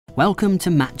Welcome to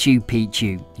Machu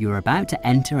Picchu. You're about to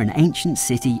enter an ancient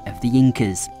city of the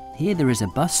Incas. Here there is a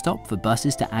bus stop for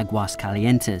buses to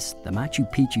Aguascalientes, the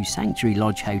Machu Picchu Sanctuary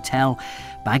Lodge Hotel,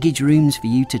 baggage rooms for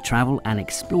you to travel and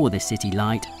explore the city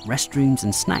light, restrooms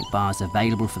and snack bars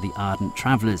available for the ardent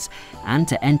travellers. And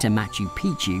to enter Machu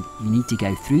Picchu, you need to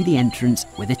go through the entrance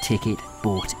with a ticket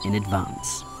bought in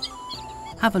advance.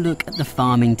 Have a look at the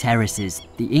farming terraces.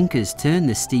 The Incas turned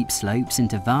the steep slopes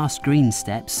into vast green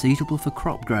steppes suitable for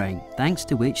crop growing, thanks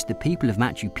to which the people of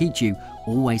Machu Picchu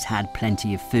always had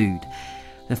plenty of food.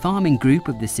 The farming group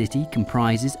of the city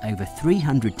comprises over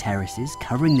 300 terraces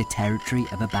covering the territory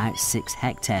of about 6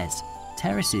 hectares.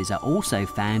 Terraces are also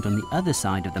found on the other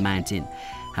side of the mountain.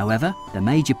 However, the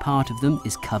major part of them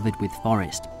is covered with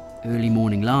forest. Early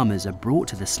morning llamas are brought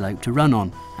to the slope to run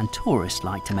on, and tourists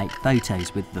like to make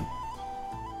photos with them.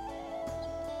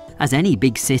 As any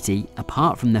big city,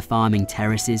 apart from the farming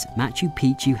terraces, Machu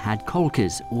Picchu had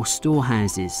kolkas or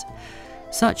storehouses.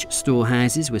 Such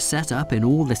storehouses were set up in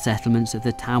all the settlements of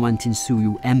the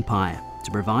Tawantinsuyu Empire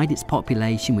to provide its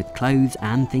population with clothes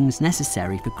and things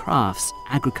necessary for crafts,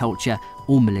 agriculture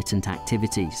or militant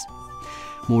activities.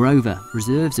 Moreover,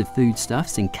 reserves of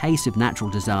foodstuffs in case of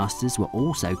natural disasters were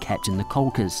also kept in the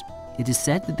kolkas. It is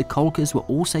said that the kolkas were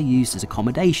also used as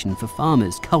accommodation for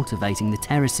farmers cultivating the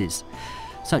terraces.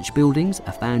 Such buildings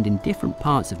are found in different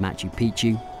parts of Machu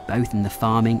Picchu, both in the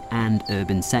farming and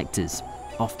urban sectors.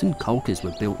 Often kolkas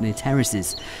were built near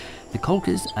terraces. The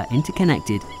kolkas are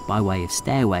interconnected by way of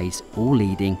stairways, all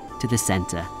leading to the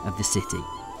centre of the city.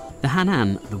 The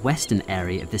Hanan, the western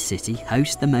area of the city,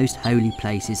 hosts the most holy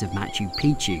places of Machu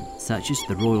Picchu, such as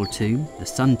the Royal Tomb, the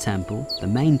Sun Temple, the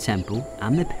Main Temple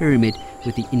and the pyramid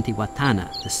with the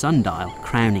Intihuatana, the sundial,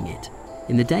 crowning it.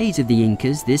 In the days of the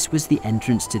Incas, this was the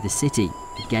entrance to the city.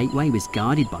 The gateway was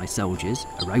guarded by soldiers,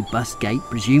 a robust gate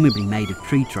presumably made of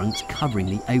tree trunks covering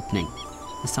the opening.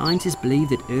 The scientists believe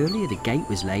that earlier the gate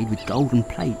was laid with golden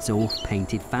plates or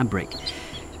painted fabric.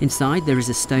 Inside there is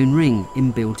a stone ring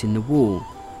inbuilt in the wall.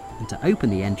 And to open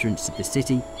the entrance to the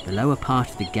city, the lower part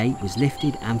of the gate was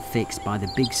lifted and fixed by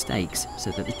the big stakes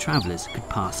so that the travellers could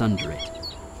pass under it.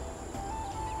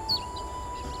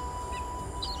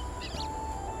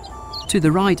 To the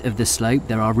right of the slope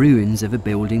there are ruins of a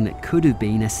building that could have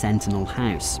been a sentinel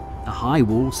house. A high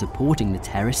wall supporting the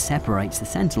terrace separates the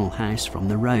sentinel house from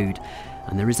the road,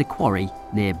 and there is a quarry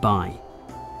nearby.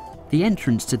 The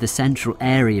entrance to the central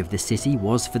area of the city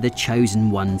was for the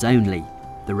chosen ones only.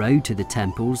 The road to the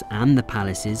temples and the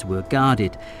palaces were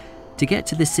guarded. To get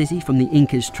to the city from the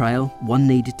Incas Trail, one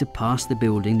needed to pass the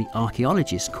building the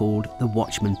archaeologists called the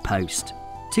Watchman Post.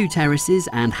 2 terraces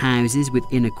and houses with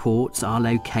inner courts are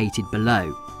located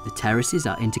below. The terraces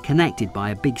are interconnected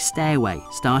by a big stairway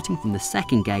starting from the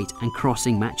second gate and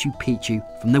crossing Machu Picchu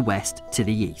from the west to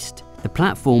the east. The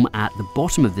platform at the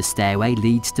bottom of the stairway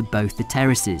leads to both the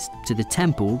terraces, to the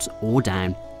temples or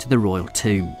down to the Royal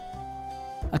Tomb.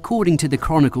 According to the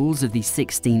chronicles of the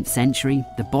 16th century,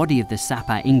 the body of the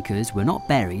Sapa Incas were not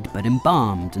buried but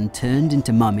embalmed and turned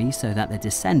into mummies so that their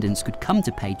descendants could come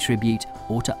to pay tribute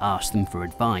or to ask them for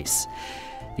advice.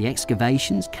 The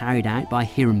excavations carried out by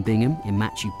Hiram Bingham in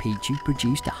Machu Picchu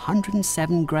produced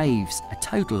 107 graves, a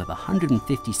total of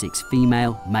 156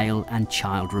 female, male and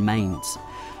child remains.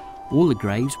 All the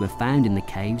graves were found in the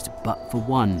caves but for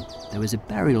one. There was a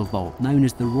burial vault known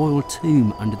as the Royal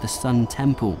Tomb under the Sun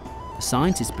Temple. The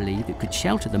scientists believe it could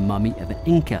shelter the mummy of an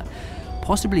Inca,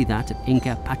 possibly that of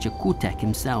Inca Pachacutec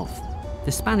himself.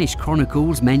 The Spanish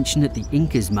chronicles mention that the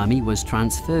Inca's mummy was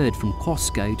transferred from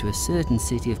Cusco to a certain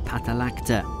city of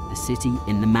Patalacta, the city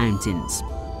in the mountains.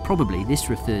 Probably this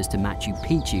refers to Machu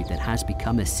Picchu that has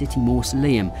become a city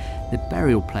mausoleum, the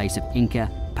burial place of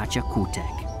Inca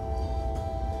Pachacutec.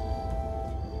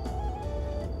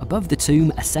 Above the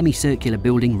tomb, a semicircular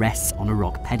building rests on a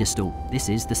rock pedestal. This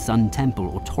is the Sun Temple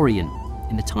or Torian.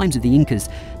 In the times of the Incas,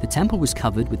 the temple was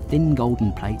covered with thin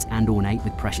golden plates and ornate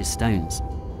with precious stones.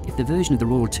 If the version of the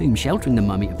royal tomb sheltering the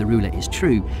mummy of the ruler is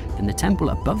true, then the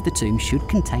temple above the tomb should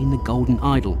contain the golden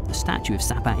idol, the statue of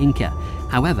Sapa Inca.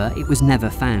 However, it was never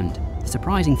found. The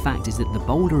surprising fact is that the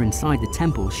boulder inside the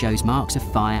temple shows marks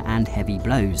of fire and heavy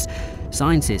blows.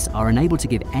 Scientists are unable to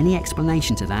give any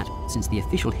explanation to that, since the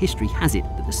official history has it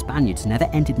that the Spaniards never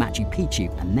entered Machu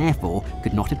Picchu and therefore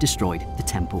could not have destroyed the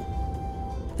temple.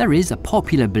 There is a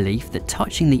popular belief that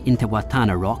touching the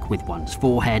Intihuatana rock with one's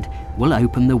forehead will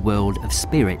open the world of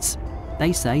spirits.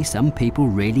 They say some people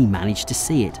really managed to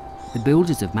see it. The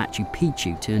builders of Machu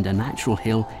Picchu turned a natural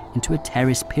hill into a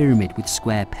terrace pyramid with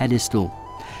square pedestal.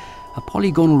 A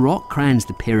polygonal rock crowns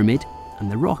the pyramid,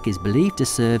 and the rock is believed to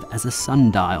serve as a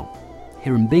sundial.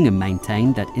 Hiram Bingham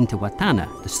maintained that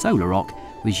Intihuatana, the solar rock,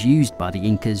 was used by the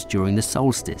Incas during the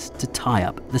solstice to tie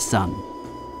up the sun.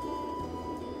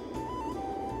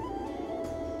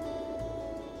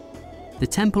 The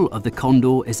Temple of the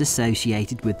Condor is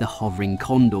associated with the hovering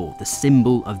condor, the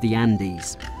symbol of the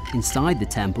Andes. Inside the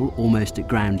temple, almost at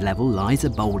ground level, lies a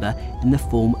boulder in the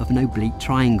form of an oblique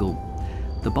triangle.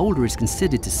 The boulder is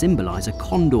considered to symbolise a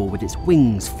condor with its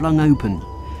wings flung open.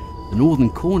 The northern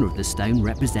corner of the stone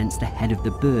represents the head of the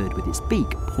bird with its beak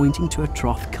pointing to a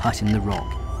trough cut in the rock.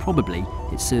 Probably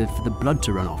it served for the blood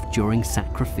to run off during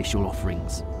sacrificial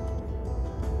offerings.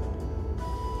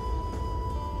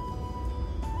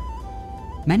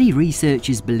 Many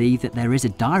researchers believe that there is a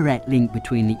direct link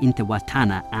between the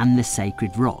Intihuatana and the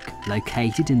sacred rock,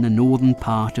 located in the northern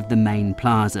part of the main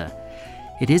plaza.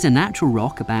 It is a natural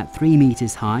rock about 3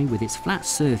 meters high with its flat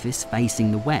surface facing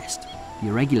the west. The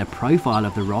irregular profile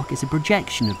of the rock is a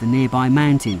projection of the nearby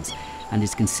mountains and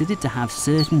is considered to have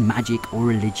certain magic or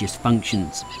religious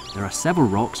functions. There are several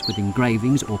rocks with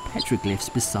engravings or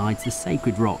petroglyphs besides the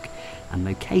sacred rock, and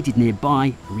located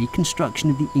nearby, a reconstruction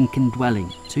of the Incan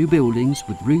dwelling, 2 buildings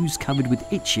with roofs covered with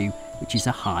ichu, which is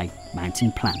a high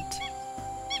mountain plant.